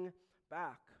anything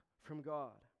back from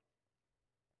God.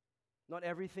 Not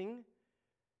everything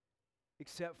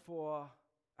except for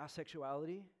our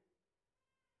sexuality.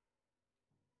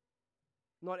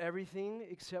 Not everything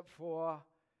except for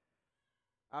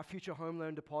our future home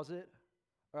loan deposit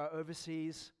or our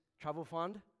overseas travel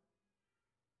fund.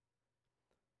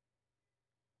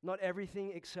 Not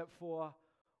everything except for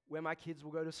where my kids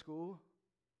will go to school,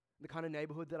 the kind of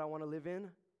neighborhood that I want to live in.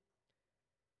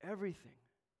 Everything.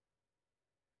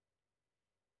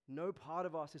 No part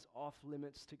of us is off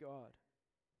limits to God,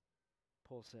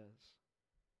 Paul says.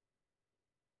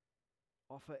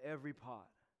 Offer every part.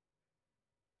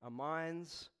 Our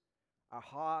minds, our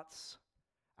hearts,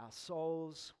 our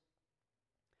souls,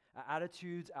 our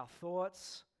attitudes, our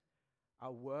thoughts,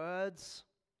 our words,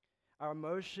 our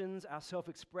emotions, our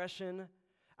self-expression,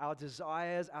 our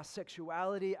desires, our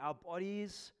sexuality, our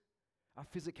bodies, our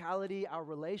physicality, our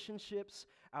relationships,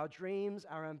 our dreams,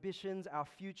 our ambitions, our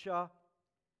future,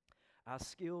 our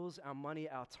skills, our money,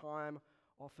 our time.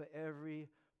 Offer every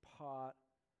part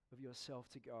of yourself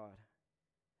to God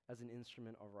as an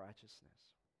instrument of righteousness.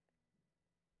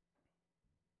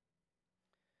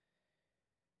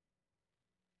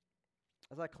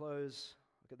 As I close,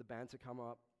 I'll get the band to come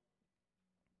up.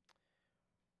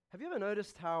 Have you ever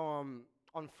noticed how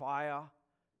on fire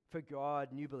for God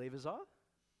new believers are?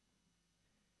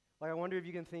 Like, I wonder if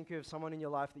you can think of someone in your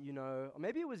life that you know, or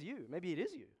maybe it was you, maybe it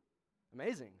is you,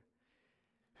 amazing,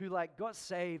 who like got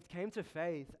saved, came to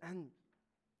faith, and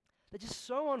they're just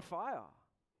so on fire.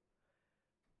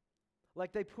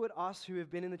 Like, they put us who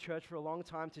have been in the church for a long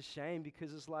time to shame,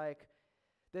 because it's like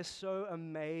they're so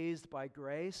amazed by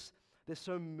grace, they're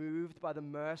so moved by the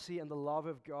mercy and the love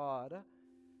of God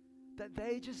that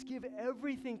they just give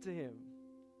everything to Him.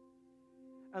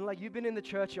 And like, you've been in the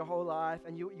church your whole life,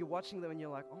 and you're watching them and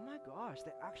you're like, oh my gosh,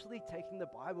 they're actually taking the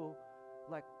Bible,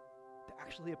 like they're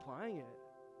actually applying it.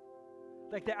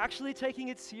 Like, they're actually taking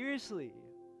it seriously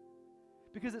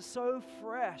because it's so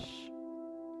fresh.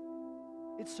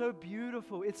 It's so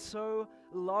beautiful. It's so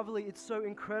lovely. It's so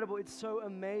incredible. It's so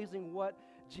amazing what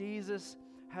Jesus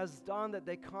has done that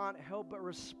they can't help but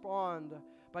respond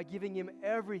by giving Him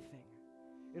everything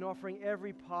and offering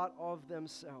every part of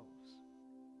themselves.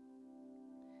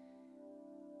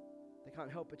 They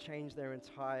can't help but change their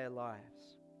entire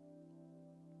lives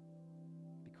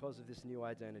because of this new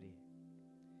identity.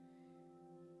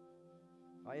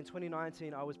 In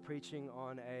 2019, I was preaching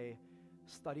on a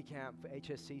study camp for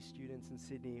HSC students in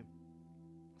Sydney.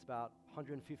 It's about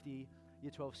 150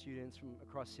 Year 12 students from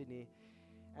across Sydney.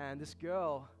 And this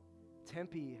girl,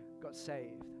 Tempe, got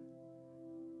saved.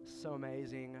 So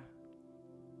amazing.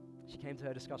 She came to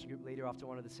her discussion group leader after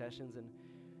one of the sessions and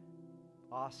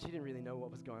asked, she didn't really know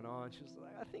what was going on. She was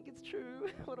like, I think it's true.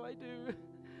 What do I do?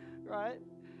 Right?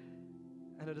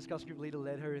 And her discussion group leader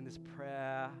led her in this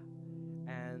prayer,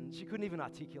 and she couldn't even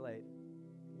articulate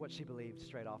what she believed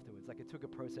straight afterwards. Like, it took a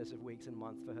process of weeks and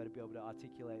months for her to be able to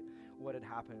articulate what had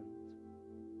happened.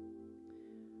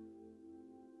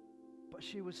 But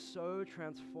she was so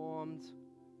transformed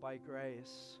by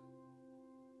grace,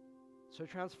 so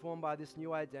transformed by this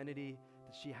new identity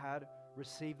that she had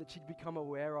received, that she'd become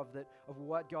aware of, that of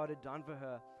what God had done for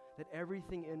her, that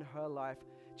everything in her life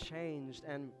changed.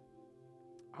 And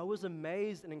I was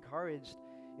amazed and encouraged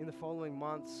in the following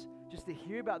months just to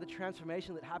hear about the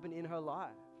transformation that happened in her life.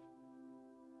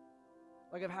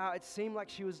 Like, of how it seemed like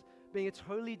she was being a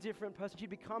totally different person. She'd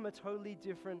become a totally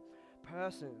different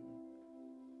person.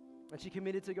 And she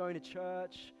committed to going to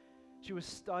church. She was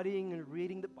studying and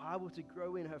reading the Bible to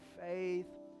grow in her faith.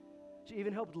 She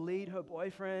even helped lead her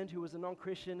boyfriend, who was a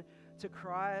non-Christian, to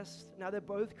Christ. Now they're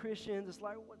both Christians. It's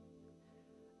like, what?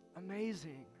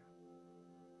 Amazing.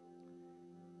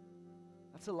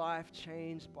 That's a life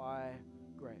changed by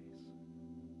grace.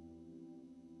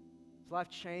 It's a life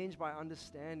changed by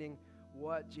understanding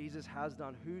what Jesus has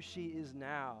done, who she is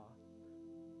now,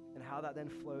 and how that then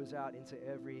flows out into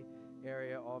every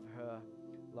area of her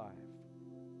life.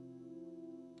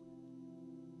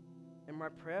 And my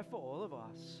prayer for all of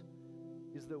us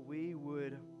is that we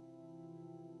would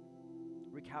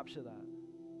recapture that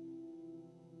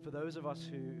for those of us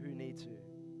who need to.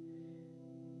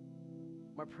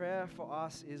 My prayer for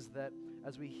us is that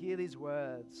as we hear these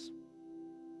words,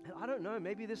 and I don't know,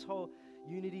 maybe this whole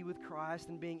unity with Christ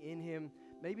and being in Him,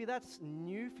 maybe that's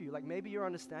new for you. Like, maybe you're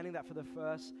understanding that for the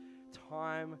first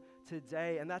time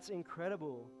today, and that's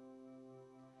incredible.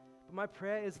 But my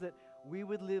prayer is that we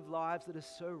would live lives that are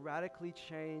so radically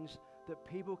changed that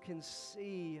people can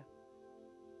see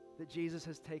that Jesus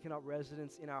has taken up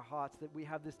residence in our hearts, that we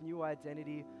have this new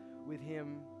identity with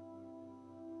Him,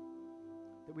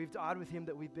 that we've died with Him,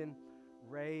 that we've been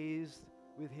raised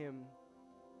with Him,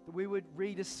 that we would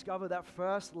rediscover that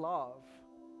first love.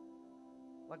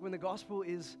 Like, when the gospel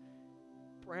is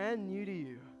brand new to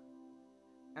you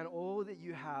and all that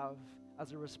you have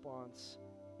as a response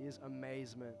is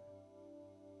amazement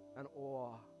and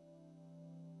awe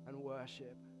and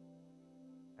worship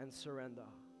and surrender.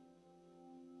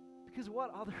 Because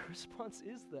what other response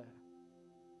is there?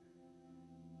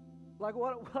 Like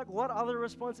what other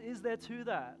response is there to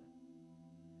that?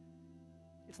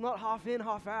 It's not half in,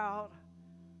 half out.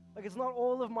 Like, it's not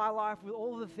all of my life with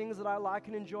all the things that I like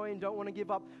and enjoy and don't want to give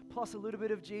up, plus a little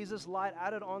bit of Jesus light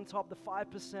added on top, the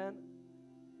 5%.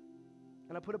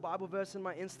 And I put a Bible verse in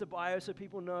my Insta bio so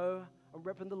people know I'm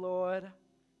repping the Lord.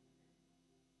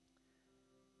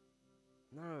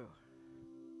 No.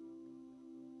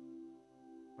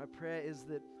 My prayer is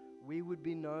that we would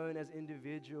be known as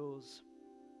individuals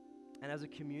and as a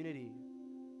community,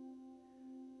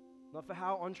 not for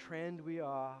how on trend we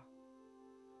are,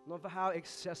 not for how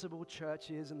accessible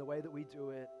church is in the way that we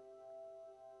do it,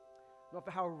 not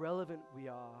for how relevant we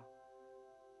are,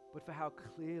 but for how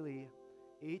clearly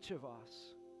each of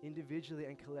us, individually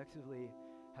and collectively,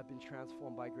 have been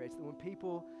transformed by grace. That when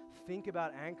people think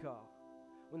about Anchor,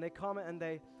 when they come and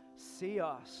they see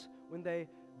us, when they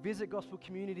visit gospel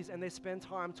communities and they spend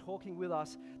time talking with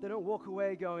us, they don't walk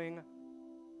away going,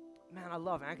 man, I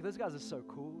love Anchor. Those guys are so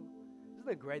cool.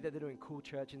 Isn't it great that they're doing cool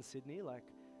church in Sydney? Like,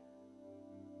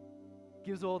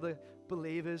 gives all the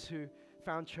believers who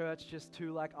found church just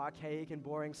too like archaic and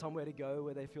boring somewhere to go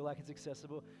where they feel like it's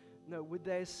accessible. No, would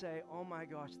they say, oh my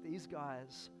gosh, these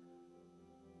guys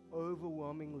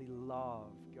overwhelmingly love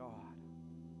God.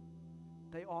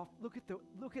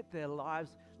 Look at their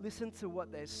lives, listen to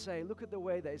what they say, look at the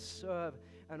way they serve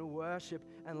and worship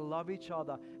and love each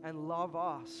other and love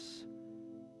us.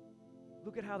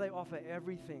 Look at how they offer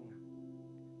everything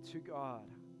to God.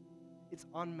 It's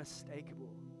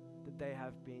unmistakable that they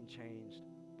have been changed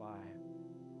by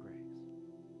grace.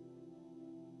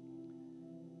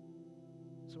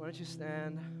 So why don't you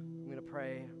stand? I'm going to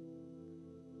pray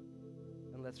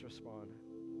and let's respond.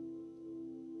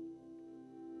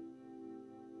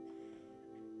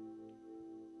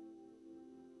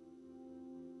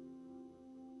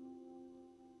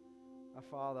 Our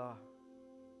Father,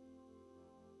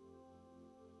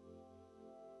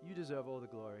 you deserve all the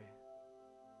glory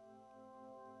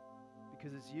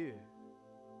because it's you.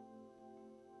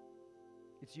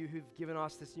 It's you who've given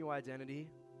us this new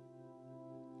identity.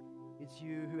 It's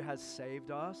you who has saved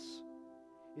us.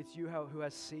 It's you who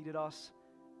has seated us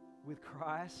with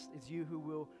Christ. It's you who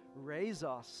will raise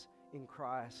us in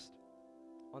Christ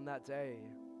on that day.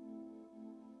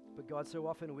 But God, so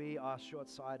often we are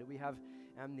short-sighted. We have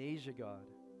amnesia, God.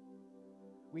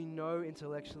 We know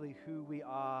intellectually who we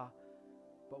are,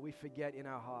 but we forget in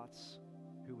our hearts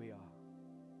who we are.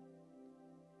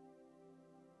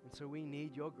 And so we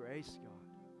need your grace, God.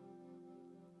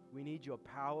 We need your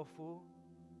powerful,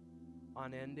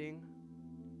 unending,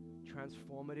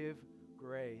 transformative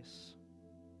grace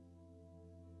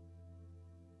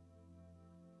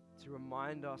to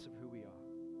remind us of who we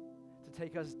are, to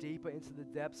take us deeper into the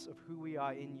depths of who we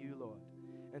are in you, Lord,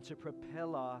 and to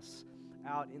propel us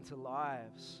out into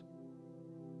lives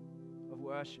of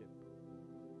worship,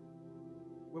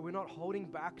 where we're not holding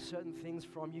back certain things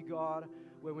from you, God,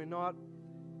 where we're not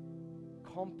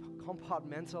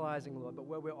compartmentalizing, Lord, but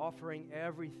where we're offering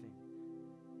everything.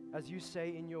 As you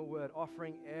say in your word,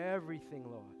 offering everything,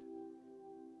 Lord,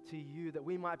 to you, that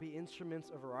we might be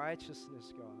instruments of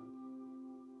righteousness, God.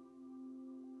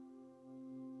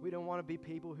 We don't want to be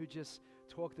people who just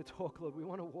talk the talk, Lord. We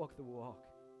want to walk the walk.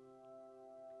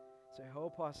 So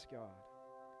help us, God.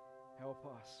 Help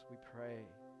us, we pray,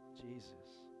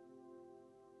 Jesus.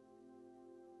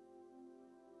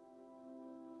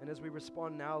 And as we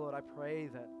respond now, Lord, I pray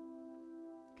that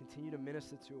continue to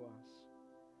minister to us.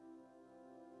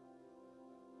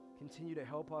 Continue to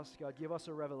help us, God. Give us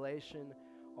a revelation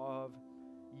of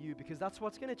you, because that's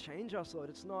what's going to change us, Lord.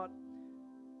 It's not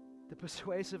the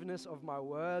persuasiveness of my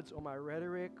words or my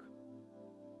rhetoric.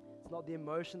 It's not the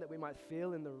emotion that we might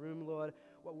feel in the room, Lord.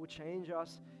 What will change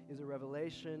us is a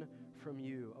revelation from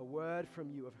you, a word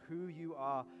from you of who you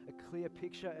are, a clear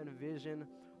picture and vision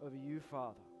of you,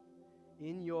 Father,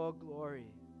 in your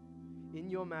glory, in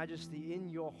your majesty, in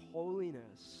your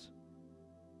holiness.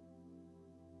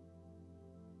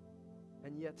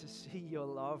 And yet to see your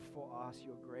love for us,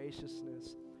 your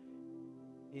graciousness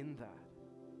in that,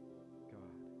 God.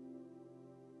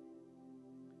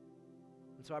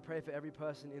 And so I pray for every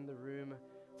person in the room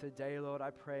today, Lord. I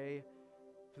pray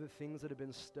for the things that have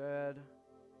been stirred,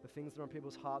 the things that are on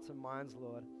people's hearts and minds,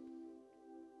 Lord.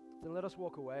 Don't let us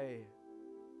walk away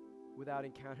without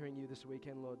encountering you this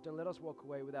weekend, Lord. Don't let us walk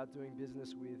away without doing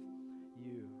business with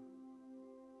you.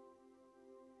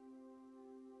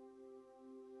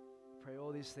 Pray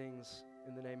all these things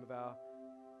in the name of our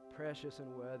precious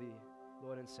and worthy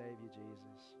Lord and Savior,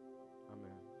 Jesus.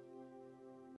 Amen.